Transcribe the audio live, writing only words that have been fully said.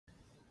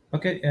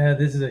Okay,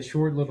 this is a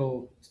short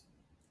little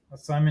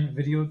assignment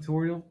video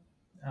tutorial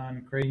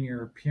on creating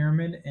your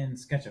pyramid in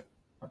Sketchup.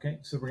 Okay,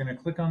 so we're going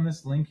to click on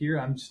this link here.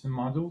 I'm just in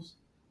modules.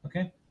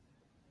 Okay,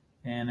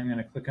 and I'm going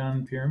to click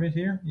on pyramid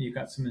here. You've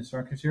got some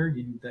instructions here.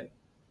 You need to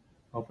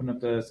open up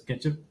the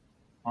Sketchup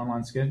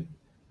online sketch,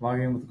 log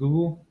in with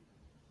Google.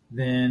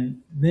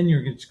 Then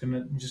you're just going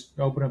to just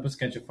open up a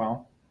Sketchup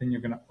file. Then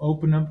you're going to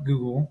open up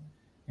Google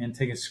and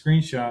take a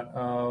screenshot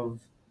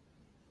of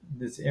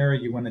this area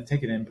you want to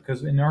take it in,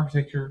 because in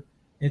architecture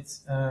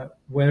it's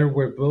whether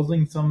we're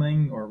building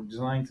something or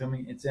designing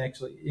something, it's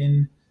actually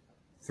in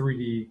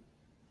 3D.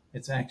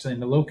 It's actually in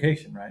the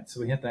location, right? So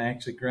we have to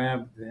actually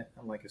grab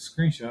like a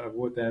screenshot of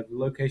what that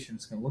location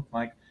is going to look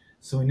like,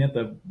 so we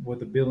know what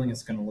the building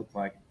is going to look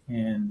like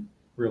in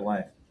real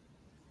life.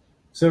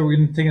 So we're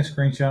going to take a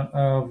screenshot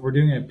of, we're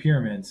doing the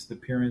pyramids of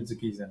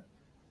Giza.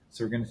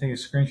 So we're going to take a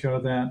screenshot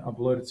of that,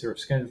 upload it to our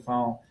Sketchup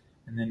file,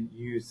 and then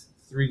use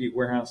 3D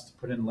Warehouse to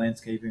put in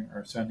landscaping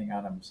or surrounding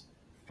items.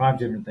 5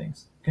 different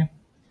things. Okay.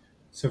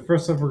 So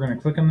first off, we're going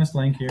to click on this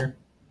link here,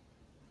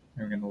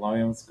 and we're going to log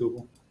in with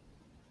Google.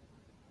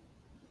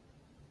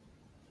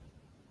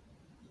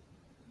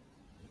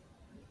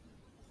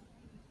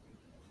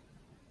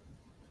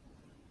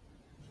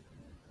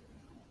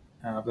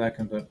 That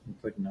comes up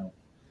and click no.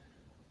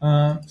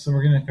 So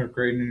we're going to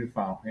create a new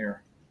file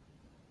here.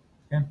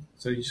 Okay.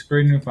 So you just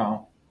create a new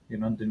file. You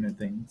don't do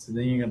anything. So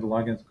then you're going to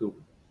log into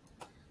Google.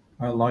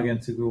 Log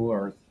into Google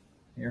Earth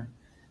here,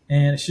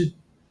 and it should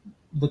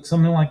look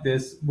something like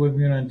this. What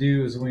we're going to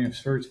do is we're going to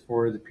search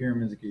for the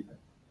pyramids of Giza.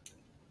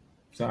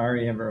 So I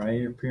already have it right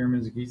here,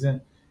 pyramids of Giza.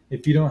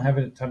 If you don't have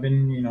it, type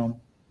in,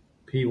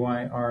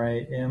 Pyramids of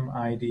Giza,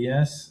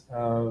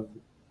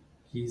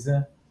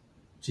 Giza.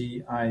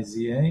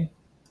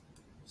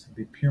 So it'll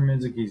be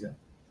pyramids of Giza.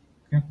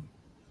 Okay.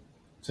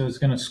 So it's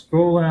going to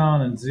scroll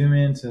down and zoom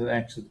into the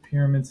actual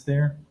pyramids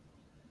there.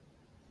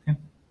 Okay.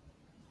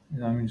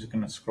 And I'm just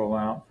going to scroll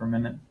out for a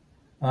minute.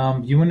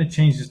 You want to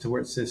change this to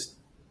where it says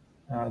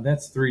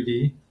that's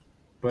 3D,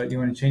 but you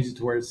want to change it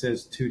to where it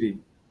says 2D.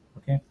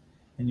 Okay.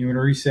 And you want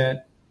to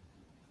reset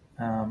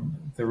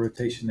the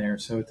rotation there,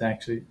 so it's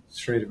actually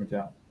straight up and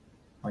down,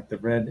 like the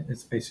red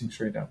is facing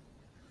straight up.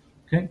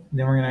 Okay,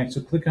 then we're going to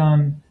actually click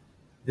on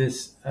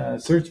this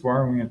search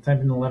bar, and we're going to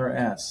type in the letter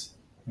S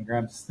and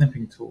grab the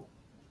snipping tool.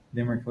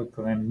 Then we're going to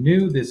click on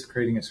new. This is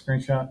creating a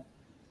screenshot,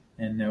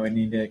 and now we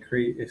need to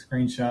create a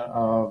screenshot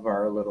of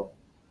our little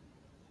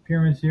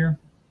pyramids here.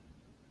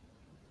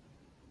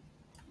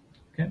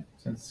 Okay,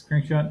 so it's a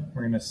screenshot.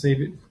 We're going to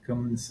save it.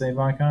 Come in the save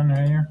icon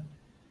right here,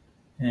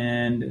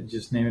 and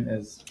just name it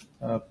as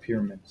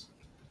pyramids.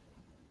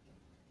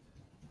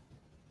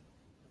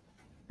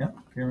 Yeah,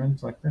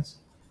 pyramids like this.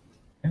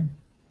 Okay.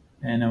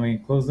 And then we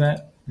can close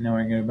that. Now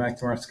we're going to go back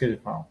to our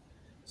Sketchup file.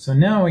 So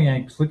now we're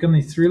going to click on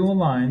these 3 little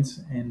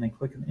lines and then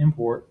click on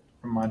import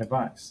from my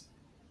device.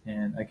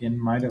 And again,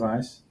 my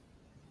device.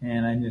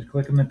 And I need to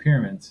click on the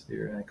pyramids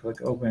here. And I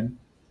click open.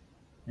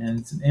 And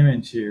it's an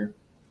image here.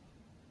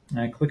 And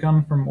I click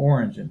on from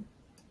origin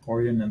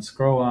and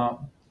scroll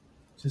out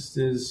just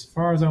as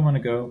far as I want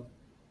to go.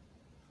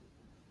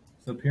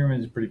 So the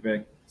pyramid is pretty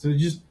big. So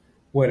just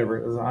whatever,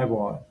 as I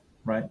eyeball it,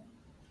 right?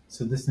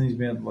 So this needs to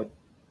be like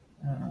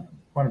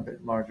quite a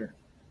bit larger.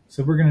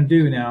 So what we're going to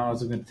do now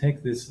is we're going to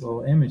take this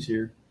little image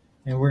here,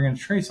 and we're going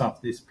to trace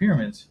off these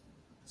pyramids.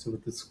 So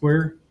with the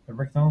square, the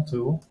rectangle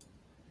tool,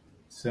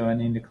 so I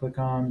need to click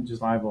on,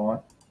 just eyeball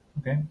it,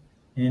 okay?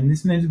 And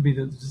this needs to be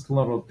just a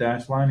little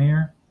dash line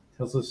here.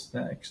 Tells us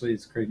that actually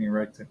it's creating a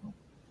rectangle,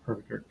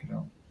 perfect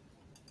rectangle.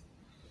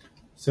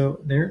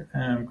 So there,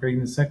 I'm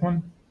creating the second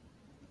one.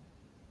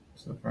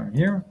 So from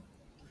here,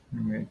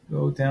 I'm going to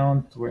go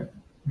down to where,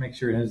 make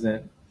sure it has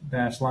that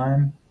dash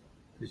line.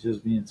 It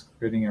just means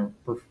creating a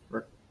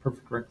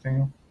perfect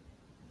rectangle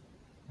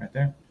right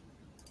there.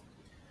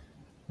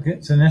 Okay,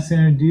 so the next thing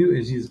I'm going to do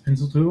is use the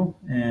pencil tool,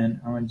 and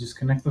I'm going to just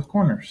connect the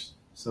corners.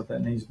 So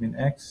that needs to be an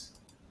X.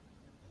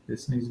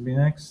 This needs to be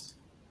an X.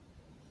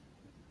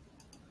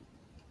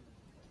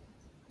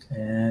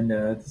 And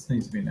this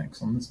needs to be an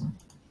X on this one.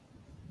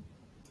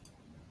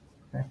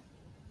 Okay.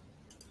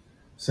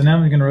 So now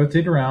I'm going to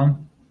rotate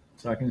around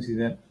so I can see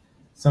that.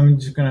 So I'm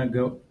just going to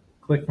go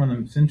click on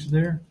the center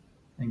there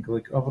and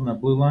click up on the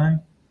blue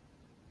line.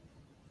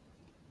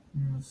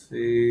 Let's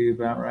see,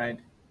 about right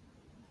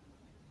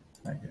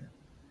here.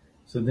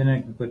 So then I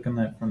can click on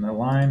that from the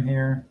line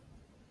here.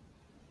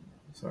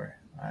 Sorry,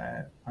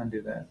 I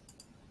undo that.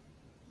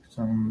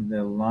 From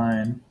the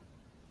line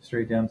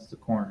straight down to the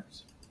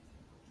corners.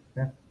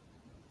 Okay,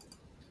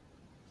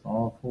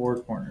 all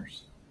 4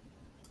 corners.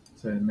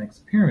 So it makes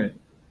a pyramid.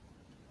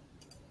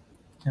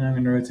 And I'm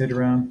going to rotate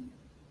around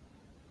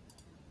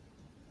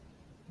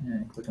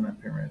and click on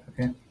that pyramid.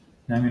 Okay,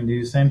 now I'm going to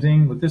do the same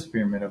thing with this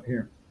pyramid up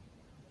here.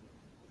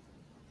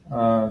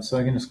 So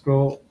I'm going to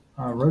scroll,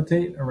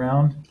 rotate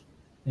around,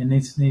 and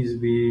this needs to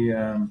be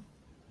on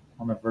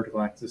the vertical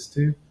axis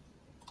too.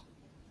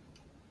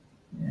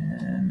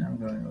 And I'm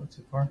going a little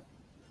too far.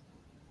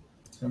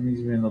 So I'm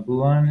using the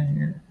blue line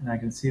here, and I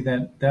can see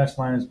that dash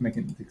line is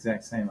making the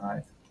exact same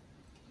height.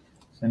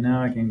 So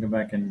now I can go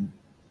back and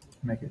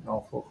make it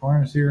all 4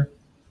 corners here.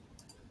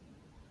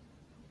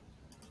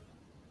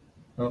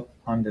 Oh,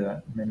 undo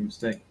that, made a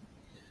mistake.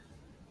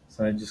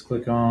 So I just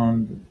click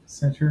on the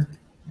center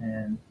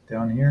and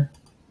down here,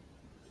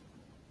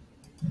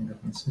 and go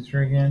from the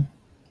center again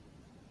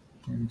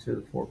into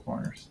the 4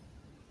 corners.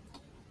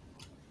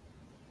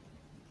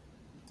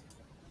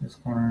 This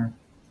corner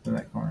to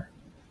that corner.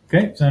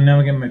 Okay, so now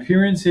we get my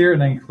appearance here,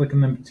 and I can click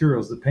on the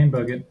materials, the paint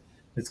bucket.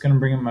 It's going to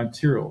bring up my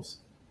materials.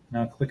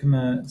 Now click in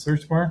the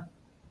search bar.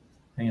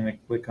 I'm going to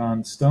click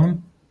on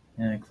stone,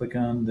 and I click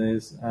on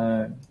this.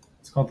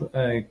 It's called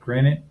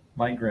granite,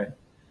 light gray.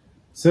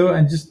 So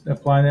I just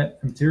apply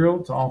that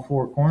material to all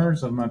 4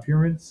 corners of my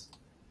pyramids,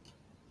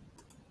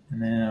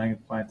 and then I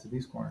apply it to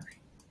these corners.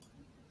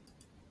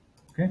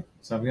 Okay,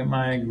 so I've got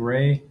my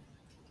gray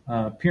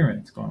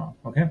pyramids going on.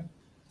 Okay,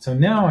 so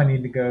now I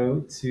need to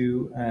go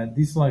to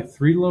these are like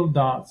 3 little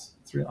dots.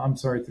 3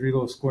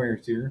 little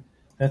squares here.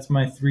 That's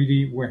my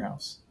 3D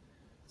warehouse.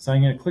 So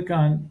I'm going to click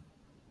on.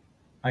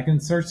 I can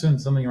search on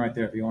something right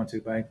there if you want to,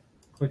 but I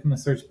click on the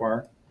search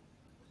bar,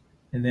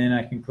 and then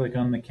I can click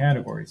on the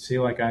categories. See,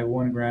 like I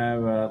want to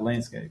grab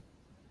landscape.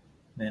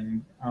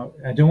 Then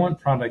I don't want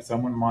products, I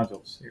want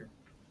modules here.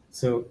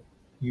 So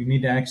you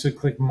need to actually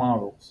click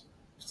models.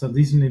 So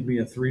these need to be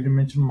a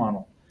 3-dimensional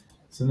model.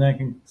 So then I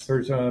can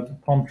search a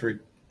palm tree.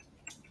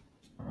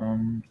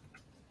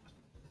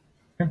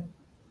 Okay.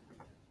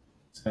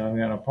 So I've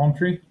got a palm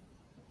tree,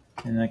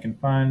 and I can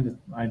find,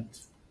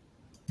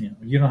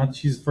 you don't have to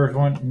choose the first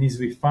one. It needs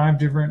to be 5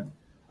 different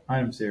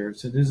items there.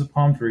 So this is a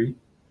palm tree.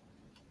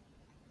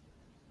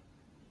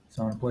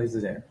 So I'm going to place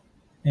it there.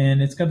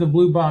 And it's got the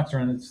blue box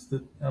around it. It's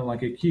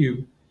like a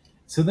cube.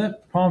 So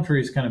that palm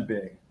tree is kind of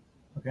big.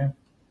 Okay.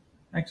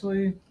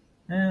 Actually,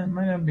 it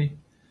might not be.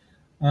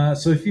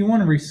 So if you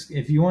want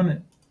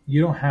to,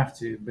 you don't have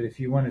to, but if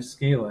you want to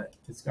scale it,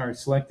 it's already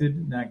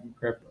selected. Now I can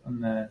grab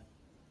on the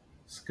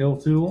scale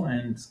tool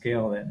and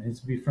scale it. It needs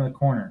to be from the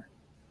corner.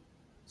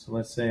 So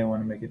let's say I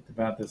want to make it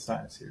about this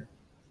size here.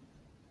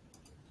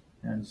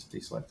 And just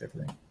deselect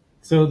everything.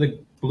 So the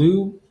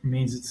blue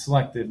means it's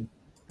selected.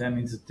 That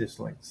means it's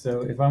deselected.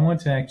 So if I want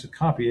to actually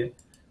copy it,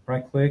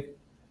 right click,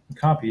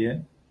 copy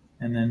it,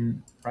 and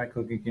then right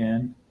click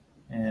again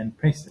and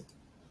paste it.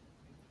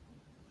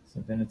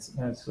 So then it's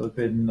a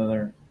bit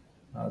another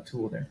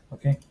tool there.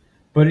 Okay.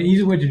 But an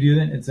easy way to do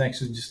that, it's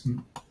actually just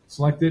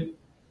select it,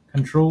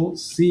 Control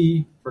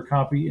C for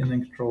copy, and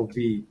then Control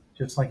V,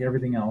 just like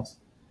everything else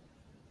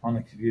on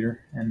the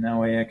computer. And that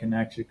way I can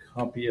actually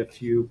copy a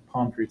few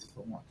palm trees if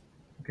I want.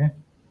 Okay.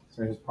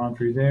 So there's a palm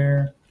tree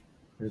there.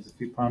 There's a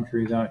few palm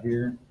trees out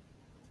here.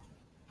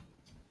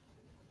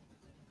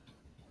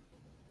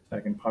 So I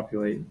can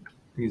populate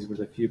these with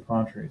a few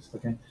palm trees.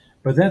 Okay.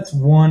 But that's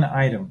one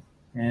item.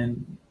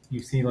 And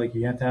you see, like,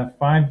 you have to have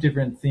 5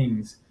 different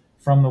things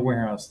from the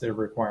warehouse that are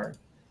required.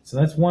 So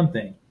that's one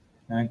thing.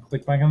 And I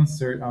click back on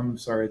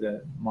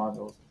the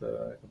modules,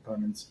 the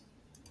components,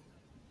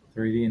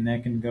 3D, and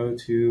that can go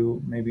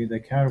to maybe the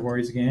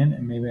categories again,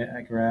 and maybe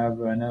I grab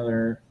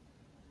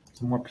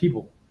some more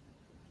people.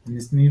 And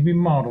this needs to be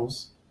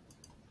models.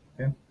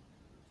 Okay.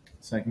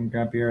 So I can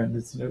grab here,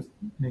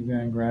 maybe I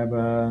can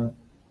grab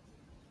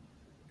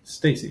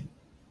Stacy.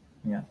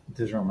 Yeah, it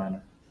doesn't really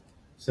matter.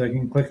 So I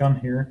can click on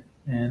here,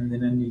 and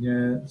then I need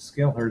to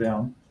scale her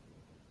down.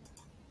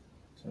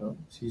 So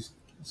she's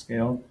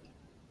scaled.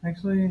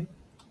 Actually,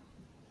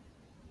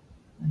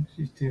 I think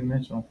she's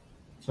 2-dimensional.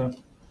 So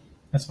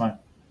that's fine.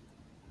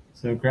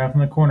 So grab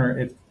from the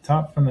corner.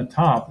 From the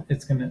top,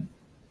 it's gonna,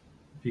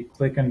 if you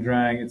click and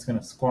drag, it's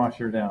gonna squash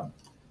her down.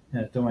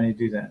 And I don't want you to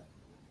do that.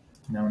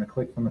 Now I'm gonna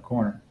click from the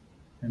corner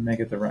and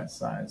make it the right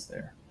size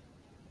there.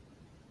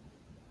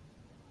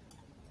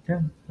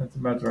 Okay, that's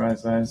about the right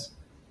size.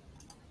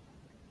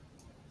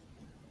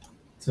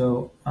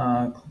 So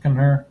click on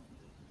her.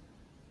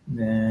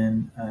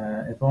 Then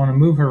if I want to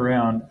move her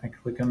around, I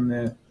click on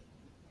the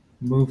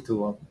move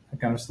tool. I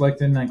got her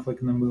selected, and I click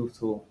on the move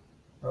tool.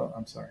 Oh,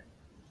 I'm sorry.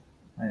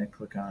 I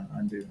click on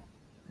undo,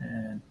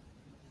 and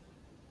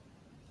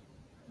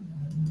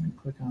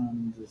click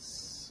on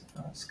this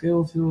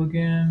scale tool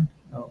again.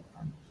 Oh,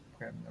 I'm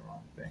grabbing the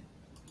wrong thing.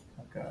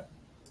 I've got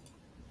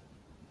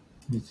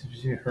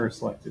her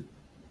selected.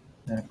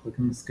 Then I click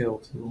on the scale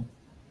tool,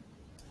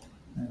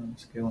 and I'm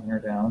scaling her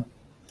down.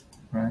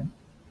 Right.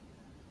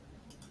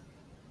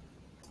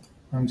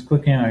 I'm just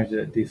clicking on her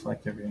to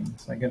deselect everything.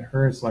 So I get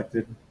her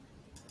selected,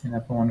 and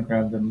if I want to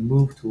grab the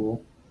move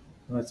tool,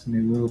 it lets me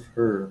move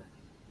her.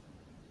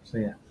 So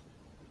yeah.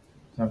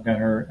 So I've got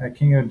her. I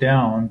can go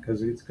down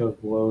because it goes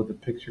below the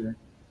picture.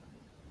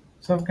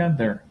 So I've got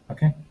there.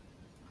 Okay.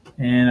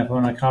 And if I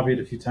want to copy it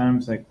a few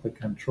times, I click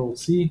Control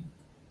C,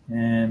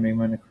 and maybe I'm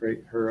going to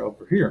create her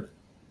over here.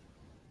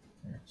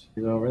 There,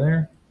 she's over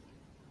there,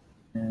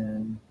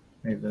 and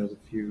maybe there's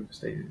a few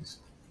stages.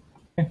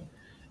 Okay.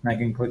 And I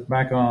can click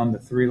back on the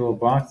 3 little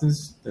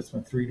boxes. That's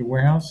my 3D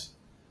warehouse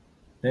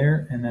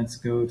there, and let's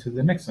go to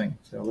the next thing.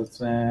 So let's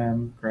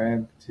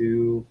grab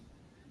to.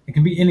 It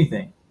can be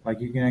anything. Like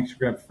you can actually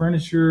grab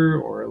furniture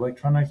or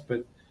electronics,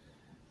 but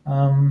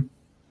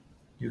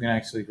you can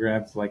actually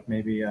grab like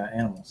maybe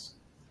animals.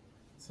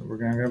 So we're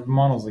gonna grab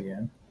models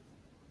again,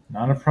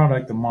 not a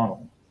product, a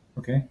model.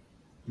 Okay,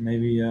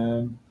 maybe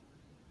I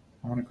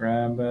want to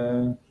grab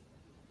a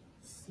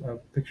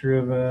picture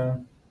of I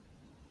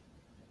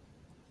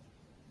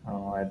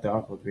don't know, a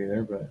dog would be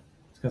there, but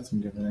it's got some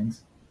different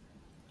things.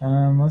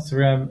 Let's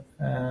grab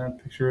a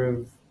picture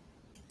of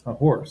a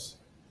horse.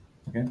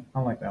 Okay, I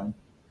like that one.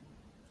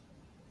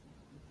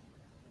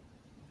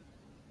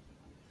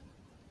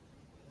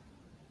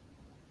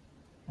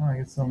 Oh, I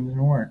guess something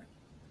didn't work.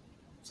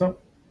 So,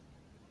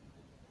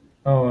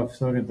 oh, I've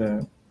still got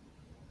the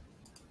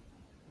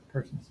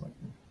person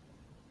selected.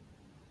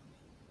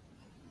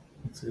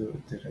 Let's see what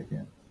it did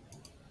again.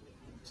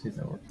 See if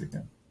that works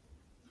again.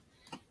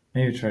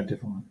 Maybe try a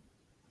different one.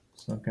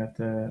 So I've got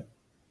the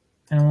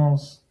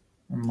animals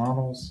and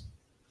models.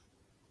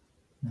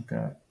 I've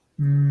got,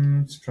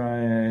 let's try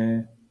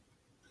a,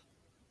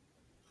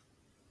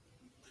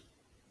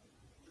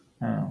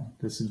 I don't know,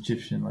 this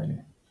Egyptian lady.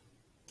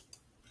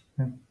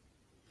 Okay.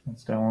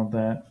 Let's download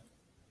that.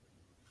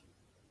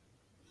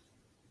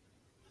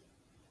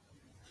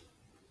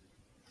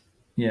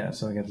 Yeah,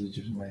 so I got the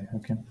Egyptian lady.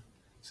 Okay.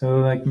 So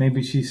like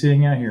maybe she's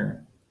sitting out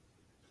here,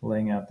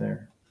 laying out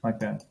there, like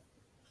that.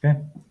 Okay.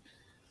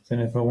 Then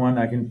if I want,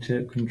 I can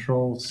tip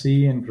Control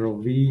C and Control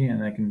V,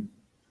 and I can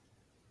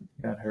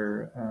got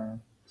her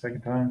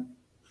second time.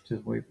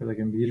 Just wait for the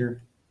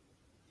computer.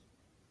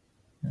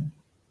 Okay.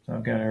 So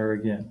I've got her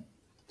again.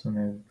 So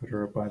maybe put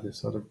her up by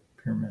this other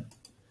pyramid.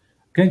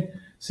 Okay,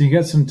 so you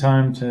got some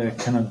time to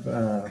kind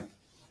of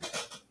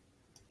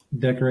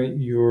decorate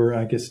your,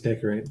 I guess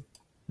decorate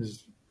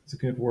is a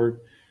good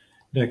word,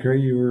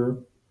 decorate your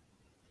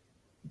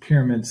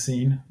pyramid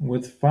scene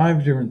with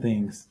 5 different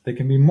things. They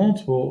can be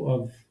multiple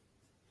of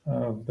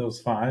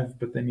those 5,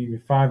 but they need to be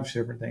 5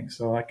 different things.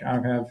 So like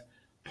I have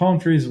palm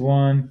trees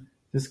 1,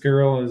 this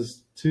girl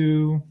is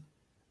 2,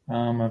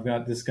 I've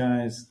got this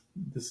guy's,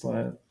 this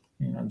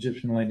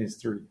Egyptian lady's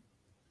 3.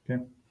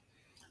 Okay.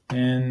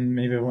 And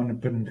maybe I want to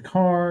put in the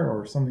car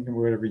or something, or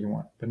whatever you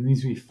want. But it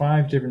needs to be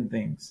 5 different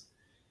things.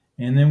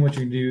 And then what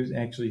you do is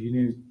actually you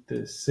need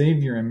to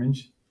save your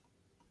image.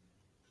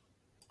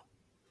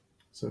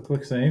 So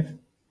click save.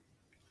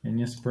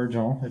 And yes, purge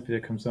all if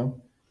it comes up.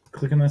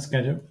 Click on that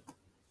SketchUp.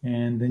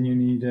 And then you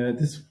need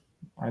this.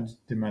 I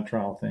just did my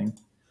trial thing.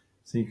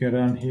 So you go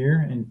down here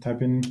and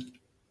type in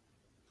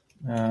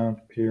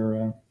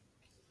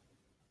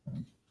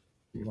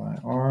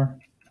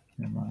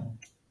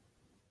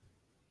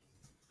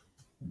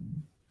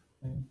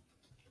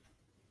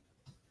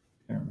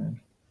Pyramid.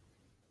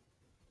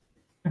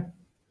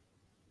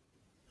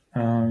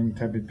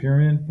 Type in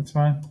pyramid, that's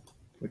fine.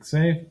 Click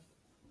save.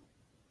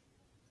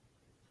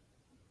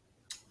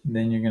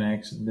 Then you're going to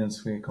exit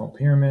this way called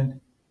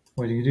pyramid.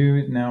 What you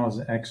do now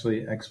is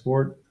actually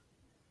export.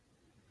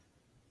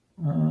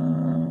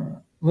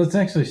 Let's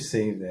actually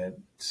save that.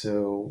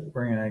 So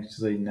we're going to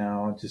actually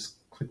now just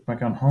click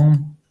back on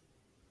home,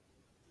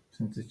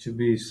 since it should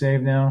be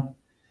saved now.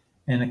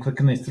 And I click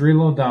on the 3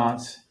 little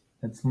dots.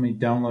 That's let me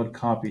download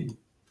copy.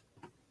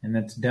 And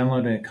that's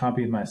downloading a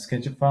copy of my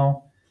SketchUp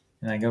file.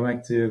 And I go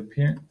back to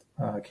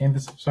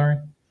Canvas,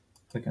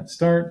 click on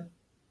start,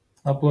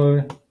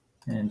 upload,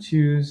 and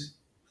choose.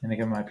 And I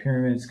get my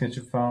pyramid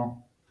SketchUp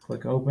file,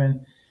 click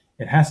open.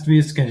 It has to be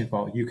a SketchUp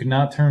file. You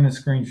cannot turn a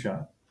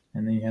screenshot.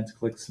 And then you have to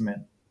click submit.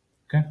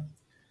 Okay?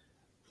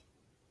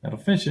 That'll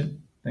finish it.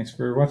 Thanks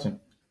for watching.